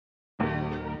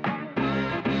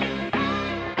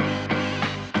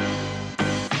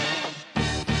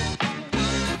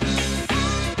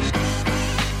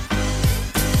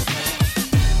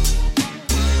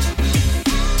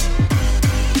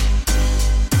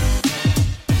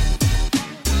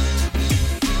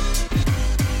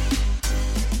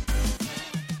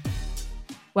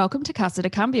Welcome to Casa de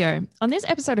Cambio. On this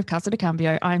episode of Casa de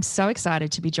Cambio, I'm so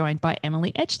excited to be joined by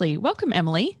Emily Edgley. Welcome,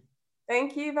 Emily.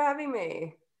 Thank you for having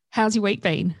me. How's your week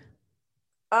been?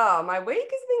 Oh, my week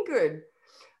has been good.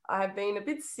 I've been a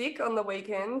bit sick on the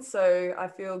weekend, so I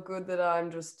feel good that I'm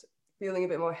just feeling a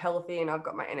bit more healthy and I've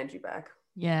got my energy back.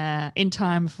 Yeah, in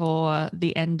time for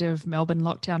the end of Melbourne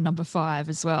lockdown number 5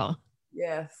 as well.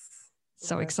 Yes.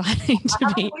 So exciting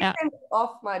to be out.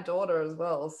 Off my daughter as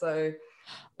well, so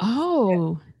it's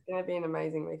going to be an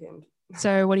amazing weekend.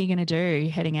 So what are you going to do?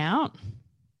 Heading out?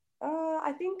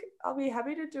 I think I'll be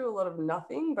happy to do a lot of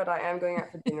nothing, but I am going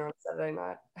out for dinner on Saturday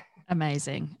night.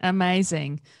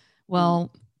 Amazing.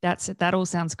 Well, that all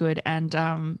sounds good. And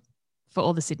for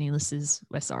all the Sydney listeners,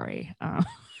 we're sorry.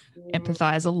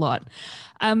 Empathize a lot.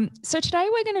 So today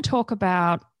we're going to talk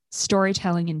about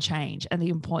storytelling and change and the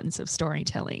importance of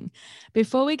storytelling.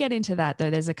 Before we get into that, though,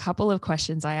 there's a couple of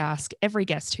questions I ask every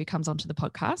guest who comes onto the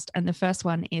podcast. And the first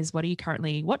one is, what are you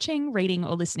currently watching, reading,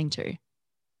 or listening to?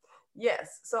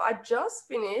 Yes. So I just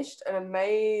finished an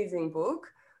amazing book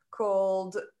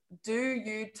called Do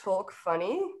You Talk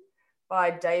Funny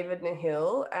by David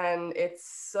Nahill. And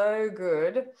it's so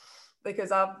good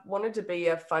because I've wanted to be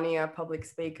a funnier public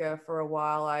speaker for a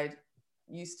while. I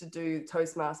used to do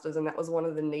Toastmasters, and that was one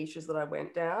of the niches that I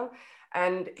went down.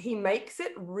 And he makes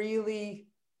it really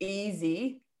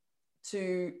easy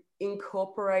to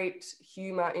incorporate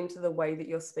humor into the way that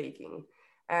you're speaking.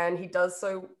 And he does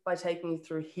so by taking you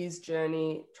through his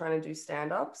journey trying to do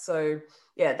stand-up. So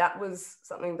yeah, that was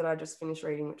something that I just finished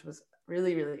reading, which was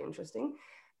really, really interesting.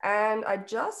 And I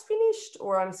just finished,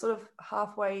 or I'm sort of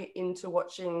halfway into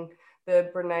watching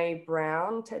the Brené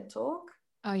Brown TED Talk.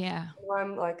 Oh, yeah.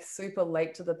 I'm like super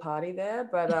late to the party there,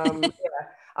 but yeah,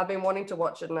 I've been wanting to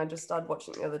watch it and I just started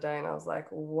watching it the other day and I was like,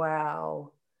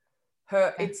 wow.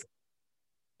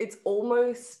 It's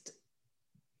almost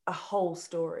a whole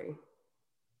story.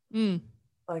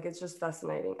 Like, it's just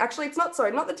fascinating. Actually,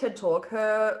 not the TED Talk,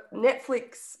 her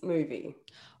Netflix movie.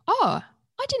 Oh,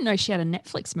 I didn't know she had a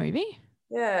Netflix movie.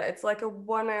 Yeah, it's like a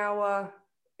 1 hour,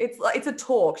 it's a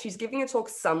talk. She's giving a talk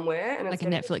somewhere. And it's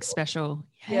like a Netflix special.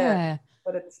 Yeah.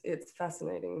 But it's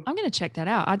fascinating. I'm going to check that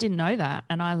out. I didn't know that.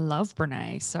 And I love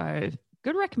Brené. So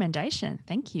good recommendation.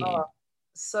 Thank you. Oh,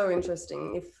 so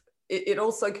interesting. If it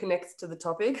also connects to the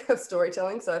topic of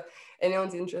storytelling. So if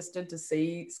anyone's interested to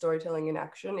see storytelling in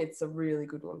action, it's a really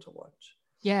good one to watch.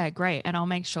 Yeah, great. And I'll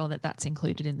make sure that that's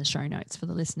included in the show notes for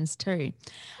the listeners too.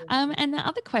 And the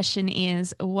other question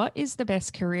is, what is the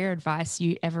best career advice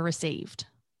you ever received?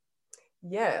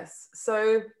 Yes.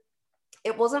 So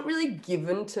it wasn't really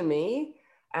given to me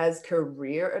as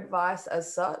career advice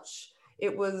as such. I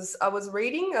was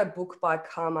reading a book by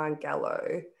Carmine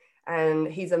Gallo, and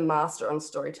he's a master on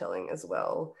storytelling as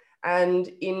well. And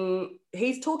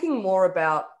he's talking more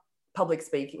about public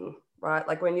speaking, right?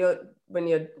 Like when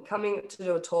you're coming to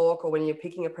do a talk or when you're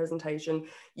picking a presentation,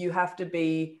 you have to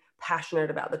be passionate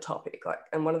about the topic.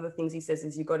 And one of the things he says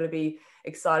is you've got to be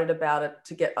excited about it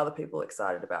to get other people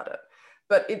excited about it.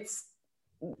 But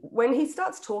when he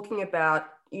starts talking about,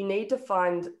 you need to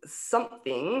find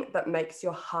something that makes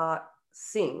your heart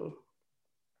sing.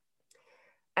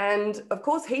 And of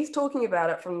course, he's talking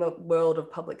about it from the world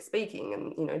of public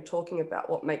speaking and, talking about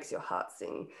what makes your heart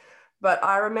sing. But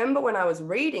I remember when I was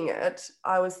reading it,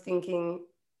 I was thinking,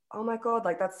 oh my God,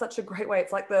 like that's such a great way.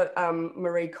 It's like the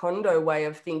Marie Kondo way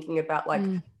of thinking about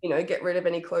get rid of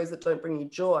any clothes that don't bring you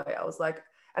joy. I was like,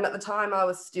 and at the time I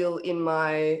was still in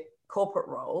my corporate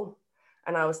role.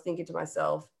 And I was thinking to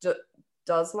myself,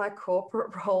 does my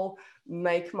corporate role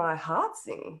make my heart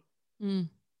sing?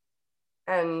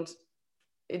 And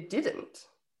it didn't.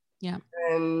 Yeah.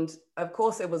 And of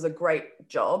course, it was a great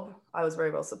job. I was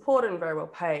very well supported and very well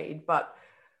paid, but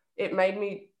it made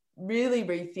me really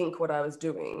rethink what I was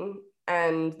doing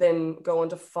and then go on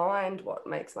to find what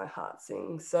makes my heart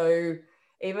sing. So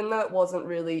even though it wasn't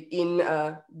really in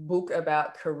a book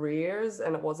about careers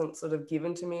and it wasn't sort of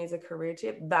given to me as a career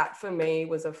tip, that for me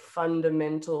was a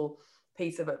fundamental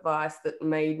piece of advice that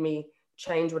made me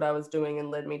change what I was doing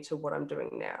and led me to what I'm doing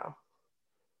now.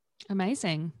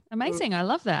 Amazing. I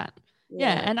love that.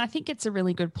 Yeah. And I think it's a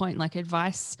really good point. Like,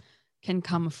 advice can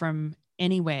come from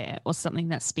anywhere or something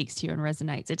that speaks to you and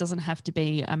resonates. It doesn't have to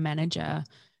be a manager,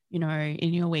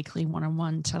 in your weekly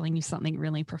one-on-one telling you something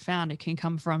really profound. It can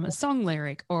come from a song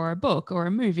lyric or a book or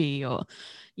a movie or,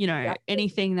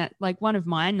 anything that, like, one of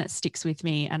mine that sticks with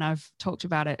me, and I've talked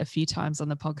about it a few times on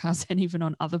the podcast and even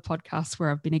on other podcasts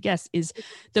where I've been a guest, is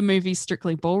the movie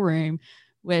Strictly Ballroom,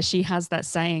 where she has that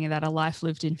saying that a life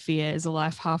lived in fear is a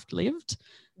life half lived.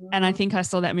 And I think I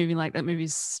saw that movie, like, that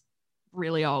movie's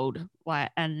really old.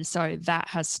 Like, and so that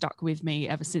has stuck with me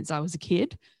ever since I was a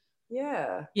kid.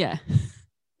 Yeah. Yeah.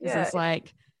 Because Yeah. it's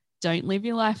like, don't live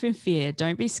your life in fear.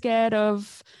 Don't be scared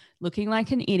of looking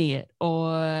like an idiot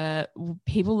or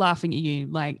people laughing at you.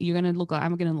 Like, I'm going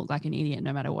to look like an idiot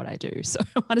no matter what I do. So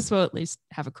I might as well at least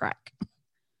have a crack.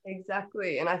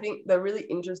 Exactly. And I think the really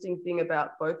interesting thing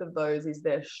about both of those is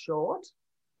they're short.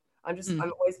 I'm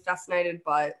always fascinated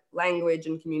by language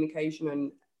and communication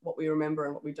and what we remember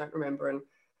and what we don't remember. And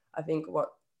I think what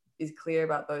is clear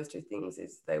about those two things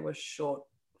is they were short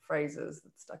phrases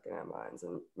that stuck in our minds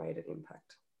and made an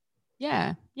impact.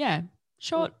 Yeah. Yeah.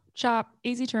 Short, sharp,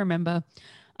 easy to remember.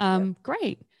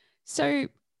 Great. So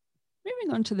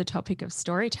moving on to the topic of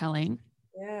storytelling.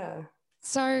 Yeah.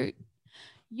 So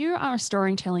you are a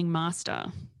storytelling master.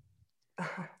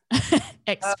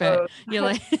 Expert. You're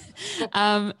like,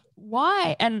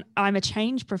 why? And I'm a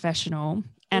change professional.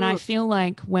 And I feel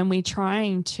like when we're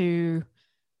trying to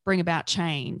bring about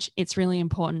change, it's really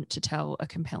important to tell a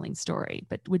compelling story.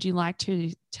 But would you like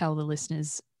to tell the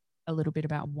listeners a little bit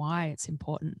about why it's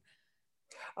important?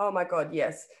 Oh my God,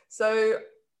 yes. So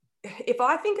if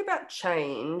I think about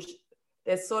change,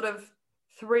 there's sort of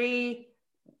three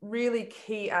really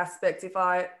key aspects. If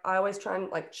I always try and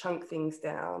like chunk things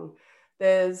down,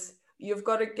 you've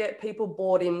got to get people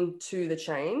bought into the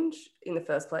change in the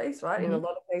first place, right? In a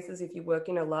lot of cases, if you work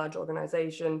in a large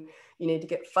organization, you need to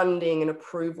get funding and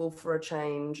approval for a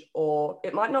change, or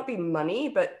it might not be money,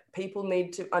 but people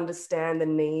need to understand the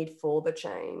need for the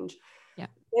change. Yeah.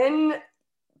 Then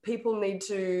people need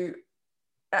to,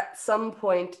 at some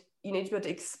point, you need to be able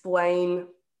to explain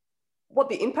what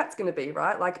the impact's going to be,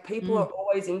 right? Like people are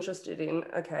always interested in,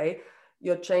 okay,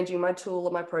 you're changing my tool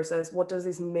or my process. What does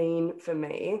this mean for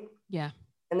me? Yeah.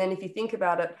 And then if you think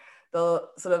about it, the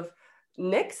sort of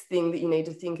next thing that you need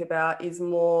to think about is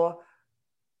more,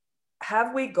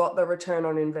 have we got the return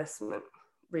on investment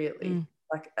really?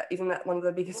 Like, isn't that one of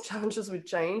the biggest challenges with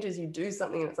change is you do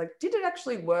something and it's like, did it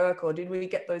actually work or did we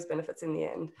get those benefits in the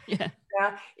end? Yeah.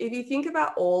 Now, if you think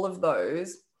about all of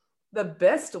those, the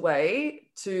best way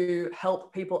to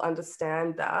help people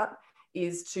understand that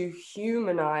is to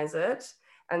humanize it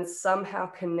and somehow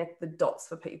connect the dots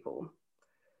for people.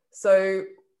 So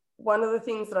one of the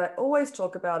things that I always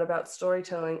talk about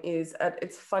storytelling is at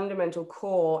its fundamental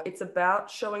core, it's about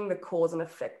showing the cause and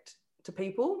effect to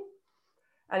people.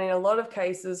 And in a lot of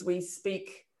cases, we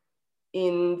speak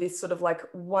in this sort of like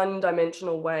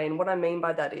one-dimensional way. And what I mean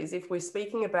by that is if we're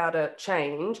speaking about a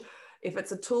change, if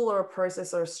it's a tool or a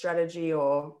process or a strategy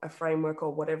or a framework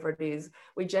or whatever it is,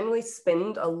 we generally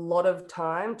spend a lot of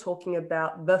time talking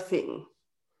about the thing.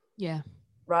 Yeah.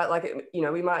 Right? Like,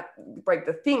 we might break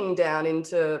the thing down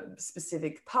into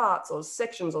specific parts or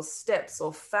sections or steps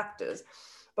or factors,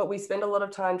 but we spend a lot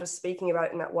of time just speaking about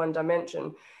it in that one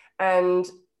dimension. And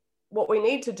what we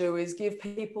need to do is give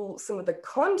people some of the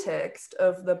context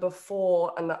of the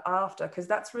before and the after, because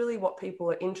that's really what people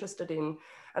are interested in.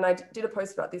 And I did a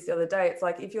post about this the other day. It's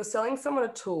like, if you're selling someone a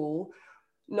tool,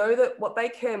 know that what they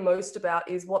care most about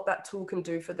is what that tool can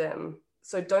do for them.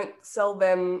 So don't sell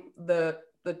them the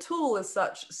tool as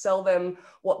such, sell them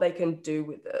what they can do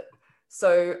with it.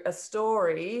 So a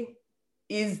story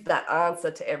is that answer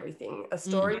to everything. A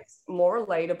story is more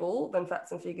relatable than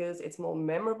facts and figures. It's more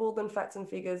memorable than facts and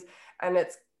figures. And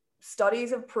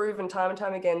studies have proven time and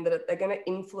time again that they're going to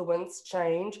influence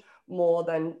change more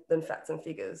than facts and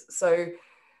figures. So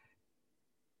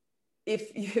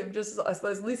if you've just, I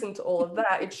suppose, listened to all of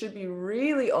that, it should be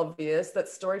really obvious that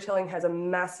storytelling has a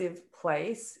massive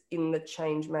place in the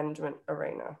change management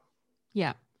arena.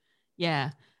 Yeah.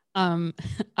 Yeah. I'm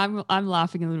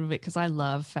laughing a little bit because I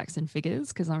love facts and figures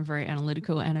because I'm very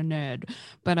analytical and a nerd,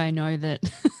 but I know that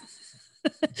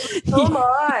So am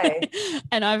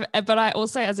I. But I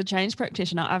also, as a change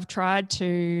practitioner, I've tried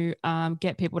to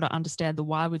get people to understand the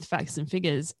why with facts and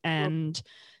figures and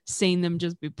seen them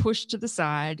just be pushed to the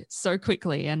side so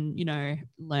quickly and,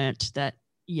 learnt that,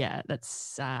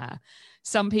 that's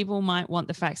some people might want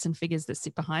the facts and figures that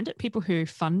sit behind it. People who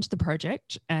fund the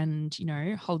project and,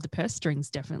 hold the purse strings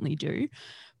definitely do,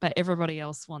 but everybody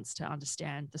else wants to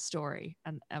understand the story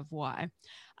and of why.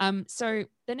 So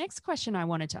the next question I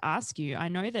wanted to ask you, I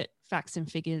know that facts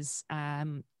and figures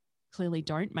clearly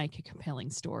don't make a compelling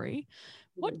story.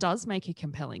 What does make a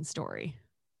compelling story?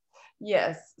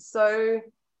 Yes. So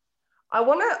I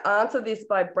want to answer this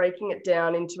by breaking it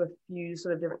down into a few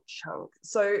sort of different chunks.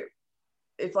 So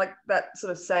it's like that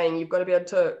sort of saying, you've got to be able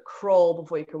to crawl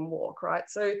before you can walk, right?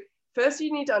 So first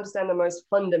you need to understand the most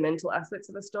fundamental aspects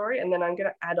of the story, and then I'm going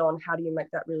to add on how do you make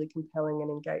that really compelling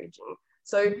and engaging.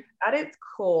 So at its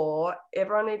core,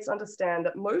 everyone needs to understand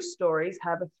that most stories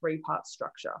have a three-part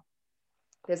structure.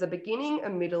 There's a beginning, a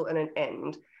middle, and an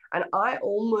end. And I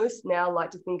almost now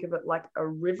like to think of it like a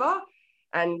river,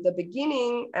 and the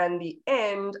beginning and the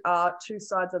end are two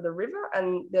sides of the river,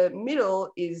 and the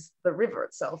middle is the river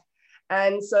itself.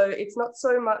 And so it's not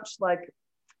so much like,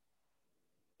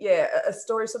 yeah, a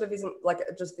story sort of isn't like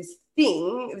just this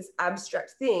thing, this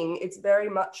abstract thing. It's very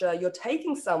much you're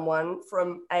taking someone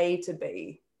from A to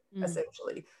B,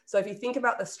 essentially. So if you think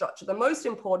about the structure, the most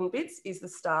important bits is the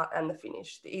start and the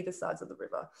finish, the either sides of the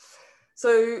river.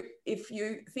 So if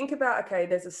you think about, okay,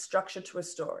 there's a structure to a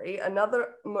story,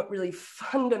 another really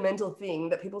fundamental thing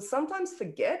that people sometimes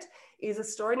forget is a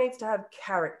story needs to have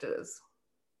characters.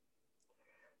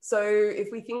 So if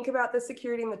we think about the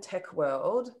security in the tech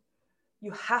world,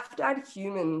 you have to add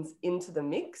humans into the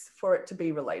mix for it to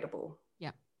be relatable.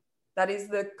 Yeah. That is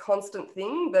the constant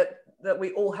thing that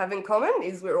we all have in common,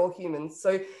 is we're all humans.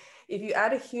 So if you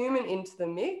add a human into the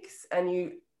mix and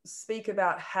you speak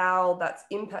about how that's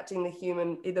impacting the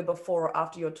human either before or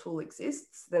after your tool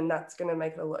exists, then that's going to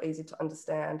make it a lot easier to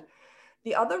understand.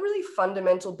 The other really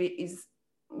fundamental bit is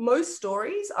most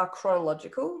stories are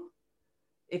chronological.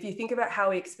 If you think about how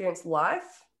we experience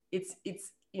life, it's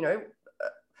you know,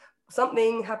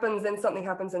 something happens, then something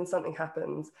happens, and something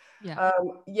happens. Yeah.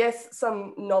 Yes,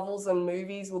 some novels and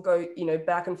movies will go, you know,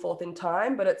 back and forth in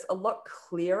time, but it's a lot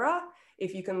clearer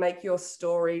if you can make your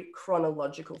story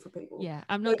chronological for people. Yeah,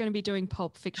 I'm not going to be doing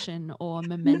Pulp Fiction or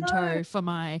Memento for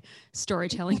my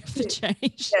storytelling of the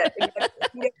change. Yeah,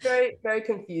 exactly. It's very, very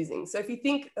confusing. So if you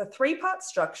think a 3-part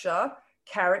structure,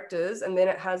 characters, and then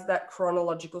it has that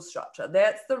chronological structure,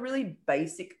 that's the really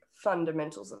basic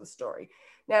fundamentals of the story.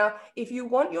 Now, if you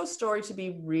want your story to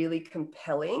be really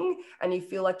compelling and you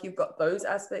feel like you've got those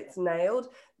aspects nailed,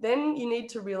 then you need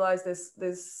to realize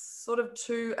there's sort of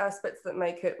 2 aspects that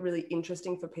make it really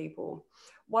interesting for people.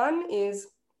 One is,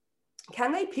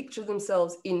 can they picture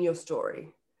themselves in your story?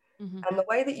 Mm-hmm. And the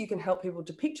way that you can help people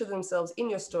to picture themselves in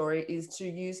your story is to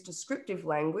use descriptive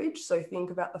language. So think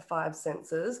about the 5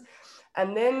 senses,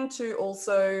 and then to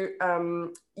also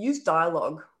use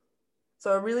dialogue.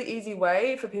 So a really easy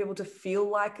way for people to feel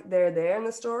like they're there in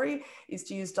the story is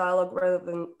to use dialogue rather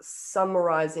than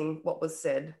summarizing what was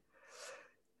said.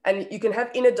 And you can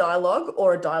have inner dialogue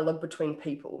or a dialogue between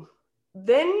people.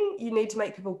 Then you need to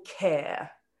make people care.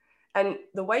 And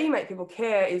the way you make people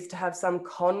care is to have some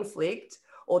conflict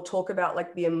or talk about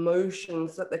like the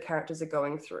emotions that the characters are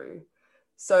going through.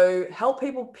 So help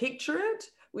people picture it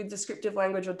with descriptive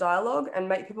language or dialogue and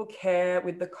make people care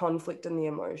with the conflict and the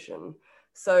emotion.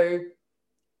 So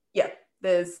yeah,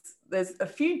 there's a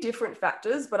few different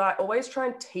factors, but I always try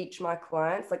and teach my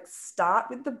clients, like, start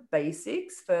with the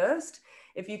basics first.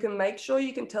 If you can make sure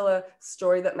you can tell a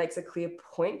story that makes a clear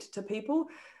point to people,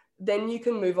 then you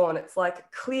can move on. It's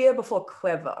like clear before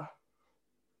clever.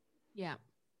 Yeah.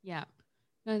 Yeah.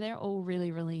 No, they're all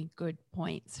really, really good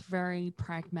points. Very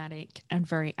pragmatic and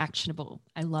very actionable.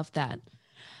 I love that.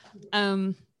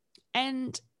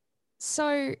 And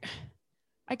so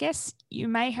I guess you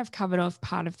may have covered off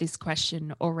part of this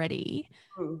question already,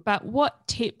 but what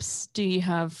tips do you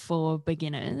have for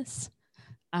beginners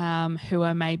who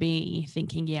are maybe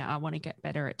thinking, yeah, I want to get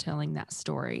better at telling that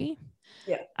story?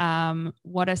 Yeah.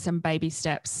 What are some baby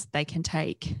steps they can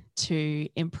take to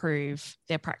improve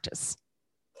their practice?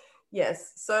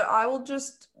 Yes. So I will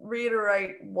just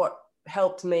reiterate what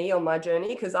helped me on my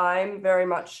journey, because I'm very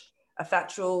much a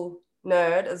factual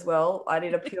nerd as well. I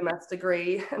did a pure maths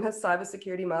degree and a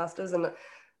cybersecurity master's, and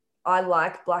I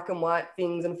like black and white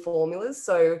things and formulas.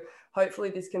 So hopefully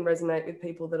this can resonate with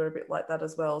people that are a bit like that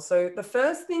as well. So the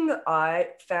first thing that I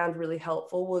found really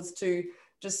helpful was to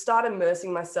just start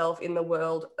immersing myself in the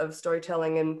world of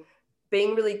storytelling and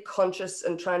being really conscious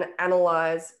and trying to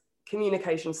analyze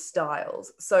communication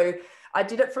styles. So I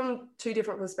did it from 2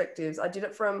 different perspectives. I did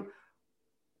it from,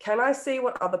 can I see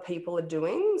what other people are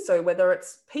doing? So whether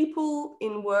it's people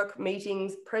in work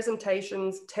meetings,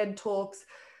 presentations, TED Talks,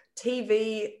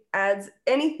 TV ads,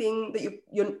 anything that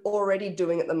you're already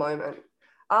doing at the moment.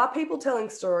 Are people telling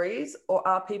stories or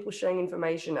are people sharing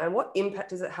information, and what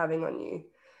impact is it having on you?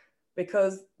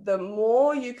 Because the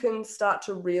more you can start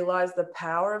to realize the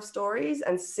power of stories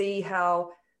and see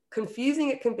how confusing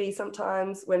it can be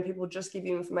sometimes when people just give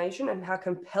you information, and how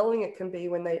compelling it can be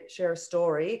when they share a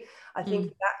story, I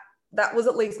think that was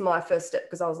at least my first step,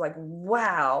 because I was like,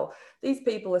 wow, these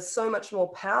people are so much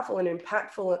more powerful and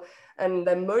impactful, and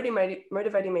they're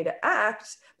motivating me to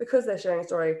act because they're sharing a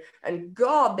story. And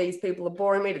God, these people are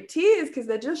boring me to tears because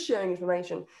they're just sharing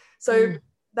information. So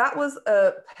that was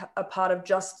a part of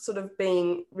just sort of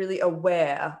being really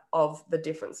aware of the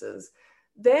differences.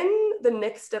 Then the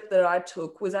next step that I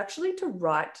took was actually to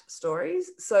write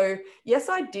stories. So yes,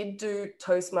 I did do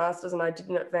Toastmasters and I did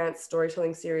an advanced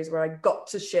storytelling series where I got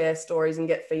to share stories and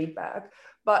get feedback.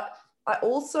 But I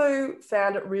also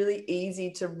found it really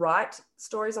easy to write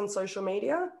stories on social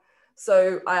media.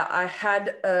 So I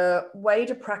had a way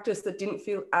to practice that didn't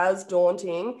feel as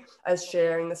daunting as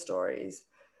sharing the stories.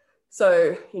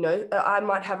 So, I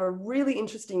might have a really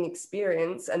interesting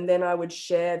experience and then I would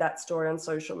share that story on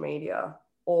social media,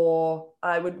 or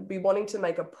I would be wanting to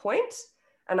make a point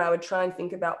and I would try and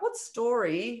think about what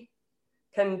story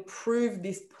can prove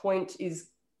this point is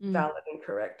valid and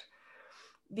correct.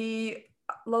 The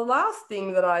last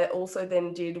thing that I also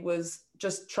then did was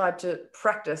just try to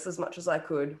practice as much as I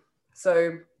could.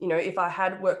 So, if I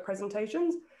had work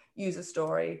presentations, use a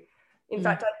story. In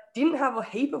fact, I didn't have a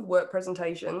heap of work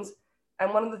presentations.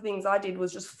 And one of the things I did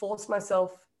was just force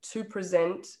myself to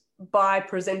present by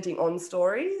presenting on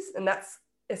stories. And that's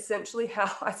essentially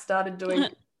how I started doing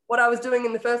what I was doing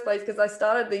in the first place, because I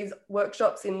started these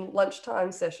workshops in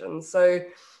lunchtime sessions. So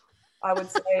I would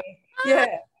say,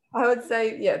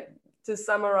 to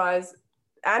summarize,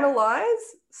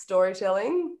 analyze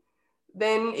storytelling.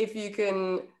 Then if you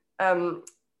can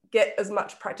get as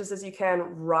much practice as you can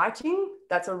writing,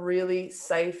 that's a really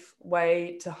safe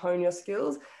way to hone your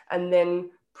skills. And then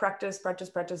practice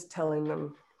telling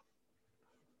them.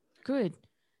 Good.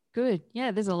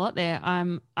 Yeah, there's a lot there.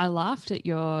 I laughed at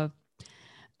your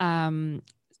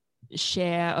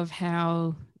share of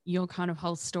how your kind of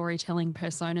whole storytelling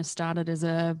persona started as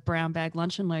a brown bag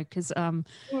lunch and learn, because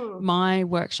my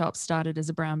workshop started as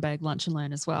a brown bag lunch and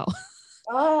learn as well.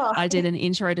 I did an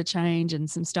intro to change and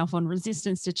some stuff on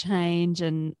resistance to change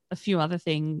and a few other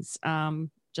things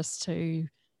just to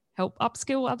help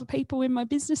upskill other people in my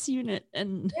business unit.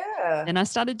 And then I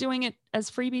started doing it as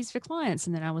freebies for clients.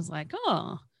 And then I was like,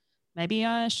 oh, maybe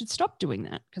I should stop doing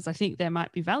that because I think they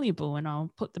might be valuable and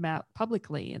I'll put them out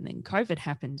publicly. And then COVID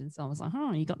happened. And so I was like,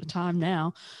 oh, you got the time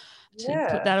now to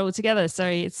put that all together. So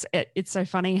it's so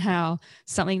funny how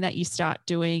something that you start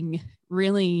doing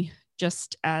really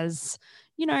just as,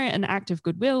 an act of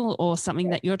goodwill or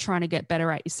something that you're trying to get better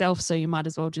at yourself. So you might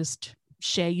as well just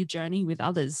share your journey with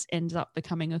others, ends up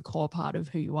becoming a core part of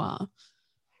who you are.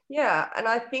 Yeah. And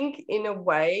I think in a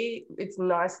way, it's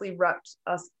nicely wrapped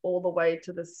us all the way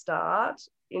to the start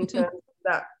in terms of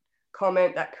that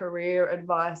comment, that career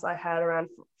advice I had around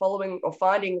following or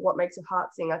finding what makes your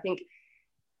heart sing. I think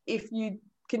if you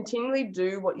continually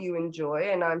do what you enjoy,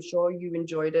 and I'm sure you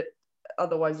enjoyed it,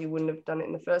 otherwise you wouldn't have done it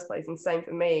in the first place. And same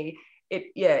for me,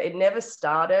 it never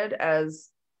started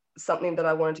as something that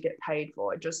I wanted to get paid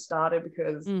for. It just started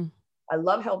because I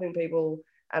love helping people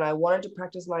and I wanted to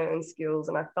practice my own skills.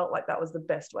 And I felt like that was the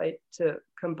best way to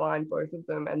combine both of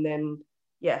them. And then,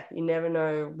 you never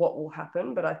know what will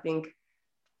happen. But I think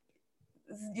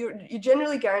you're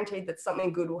generally guaranteed that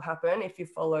something good will happen if you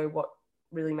follow what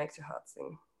really makes your heart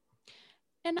sing.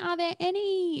 And are there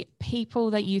any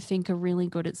people that you think are really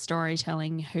good at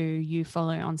storytelling who you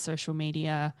follow on social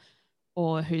media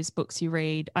or whose books you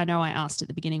read? I know I asked at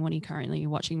the beginning what are you currently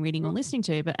watching, reading, or listening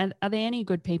to, but are there any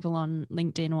good people on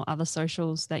LinkedIn or other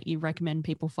socials that you recommend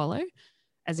people follow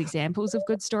as examples of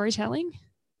good storytelling?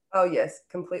 Oh, yes,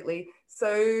 completely.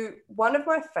 So one of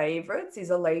my favorites is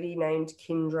a lady named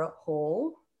Kindra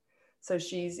Hall. So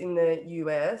she's in the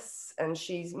US and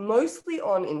she's mostly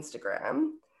on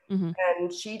Instagram.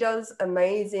 And she does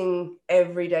amazing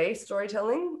everyday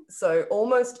storytelling. So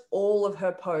almost all of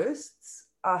her posts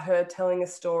are her telling a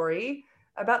story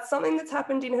about something that's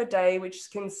happened in her day, which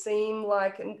can seem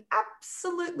like an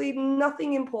absolutely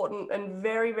nothing important and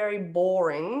very, very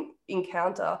boring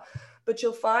encounter. But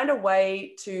you'll find a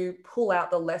way to pull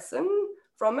out the lesson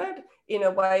from it in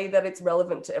a way that it's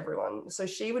relevant to everyone. So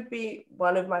she would be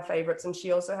one of my favorites. And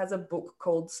she also has a book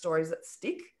called Stories That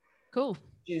Stick. Cool.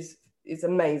 Which is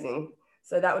amazing.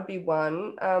 So that would be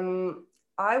one.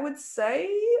 I would say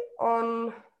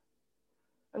I'm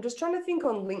just trying to think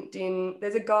on LinkedIn,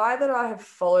 there's a guy that I have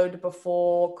followed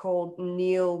before called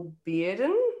Neil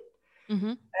Bearden.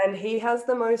 And he has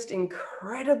the most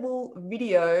incredible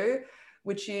video,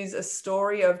 which is a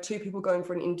story of two people going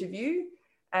for an interview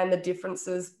and the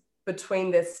differences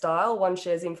between their style. One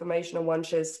shares information and one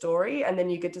shares story. And then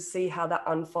you get to see how that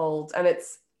unfolds. And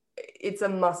it's a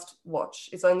must watch.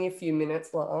 It's only a few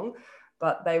minutes long,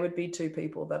 but they would be two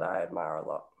people that I admire a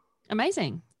lot.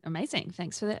 Amazing.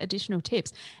 Thanks for the additional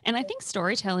tips. And I think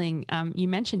storytelling, you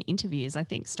mentioned interviews. I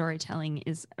think storytelling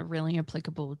is really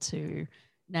applicable to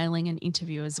nailing an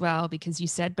interview as well, because you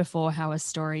said before how a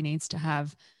story needs to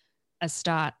have a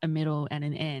start, a middle, and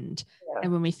an end. Yeah.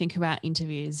 And when we think about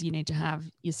interviews, you need to have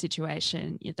your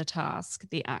situation, the task,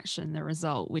 the action, the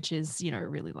result, which is,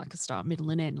 really like a start, middle,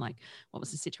 and end. Like, what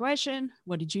was the situation?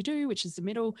 What did you do? Which is the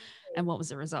middle, and what was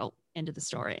the result? End of the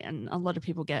story. And a lot of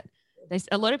people get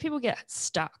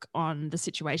stuck on the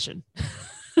situation,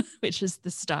 which is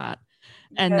the start.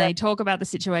 And they talk about the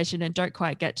situation and don't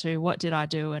quite get to what did I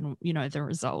do and, the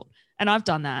result. And I've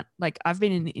done that. Like, I've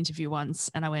been in an interview once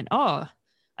and I went, I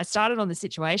started on the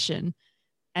situation.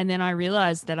 And then I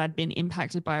realized that I'd been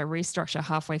impacted by a restructure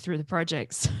halfway through the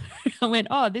project. So I went,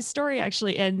 this story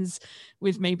actually ends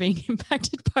with me being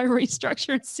impacted by a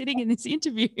restructure and sitting in this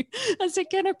interview. I said,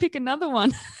 can I pick another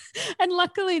one? And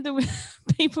luckily the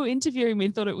people interviewing me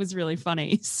thought it was really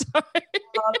funny. So,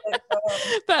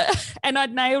 and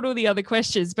I'd nailed all the other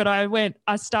questions, but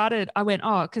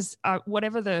because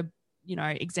whatever the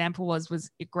example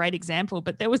was a great example,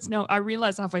 but I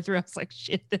realized halfway through, I was like,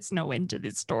 shit, there's no end to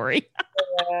this story.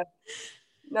 Yeah.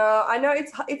 No, I know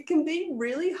it can be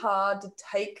really hard to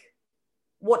take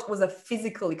what was a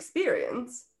physical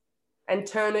experience and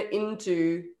turn it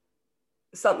into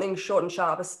something short and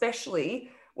sharp,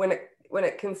 especially when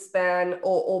it can span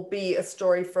or be a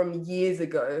story from years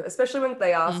ago, especially when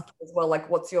they ask as well, like,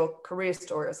 what's your career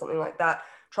story or something like that,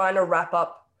 trying to wrap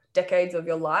up decades of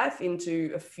your life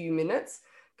into a few minutes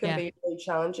can be really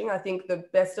challenging. I think the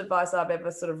best advice I've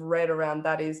ever sort of read around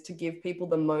that is to give people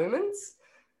the moments.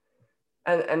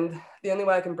 And the only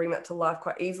way I can bring that to life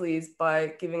quite easily is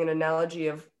by giving an analogy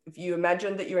of, if you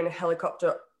imagine that you're in a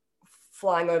helicopter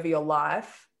flying over your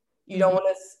life, you don't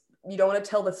want to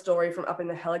tell the story from up in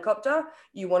the helicopter.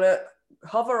 You want to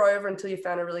hover over until you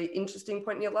found a really interesting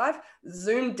point in your life,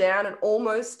 zoom down and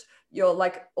you're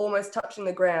like almost touching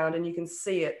the ground and you can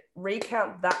see it.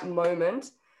 Recount that moment.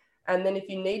 And then if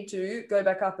you need to, go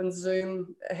back up and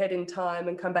zoom ahead in time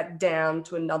and come back down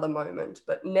to another moment,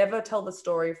 but never tell the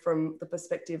story from the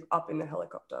perspective up in the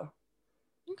helicopter.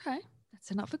 Okay. That's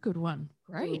another good one.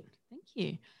 Great. Thank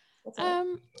you.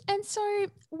 And so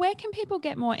where can people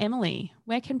get more Emily?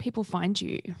 Where can people find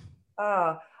you?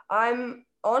 I'm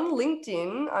on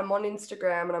LinkedIn, I'm on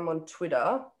Instagram, and I'm on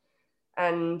Twitter.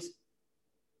 And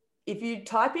if you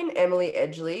type in Emily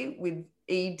Edgley with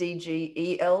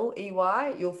EDGELEY,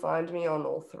 you'll find me on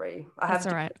all three. That's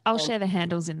all right. I'll share the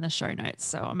handles in the show notes,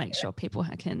 so I'll make sure people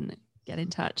can get in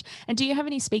touch. And do you have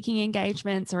any speaking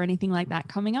engagements or anything like that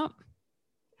coming up?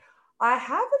 I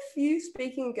have a few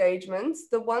speaking engagements.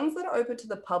 The ones that are open to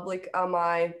the public are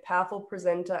my Powerful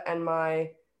Presenter and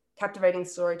my Captivating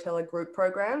Storyteller group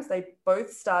programs. They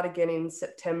both start again in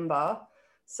September.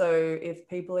 So if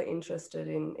people are interested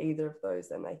in either of those,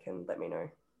 then they can let me know.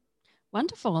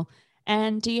 Wonderful.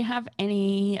 And do you have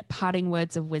any parting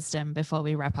words of wisdom before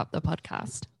we wrap up the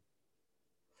podcast?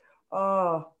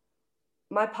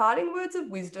 My parting words of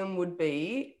wisdom would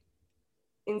be,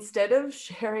 instead of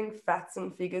sharing facts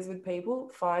and figures with people,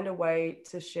 find a way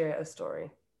to share a story.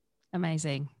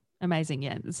 Amazing.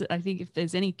 Yeah. I think if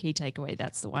there's any key takeaway,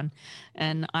 that's the one.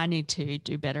 And I need to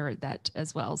do better at that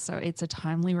as well. So it's a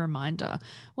timely reminder.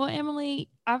 Well, Emily,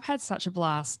 I've had such a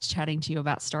blast chatting to you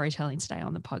about storytelling today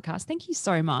on the podcast. Thank you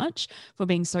so much for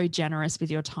being so generous with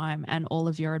your time and all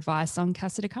of your advice on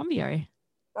Casa de Cambio.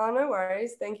 Oh, no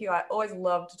worries. Thank you. I always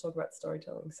love to talk about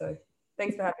storytelling. So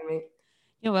thanks for having me.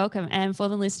 You're welcome. And for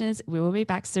the listeners, we will be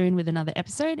back soon with another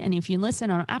episode. And if you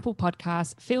listen on Apple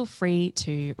Podcasts, feel free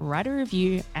to write a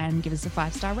review and give us a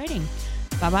 5-star rating.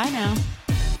 Bye-bye now.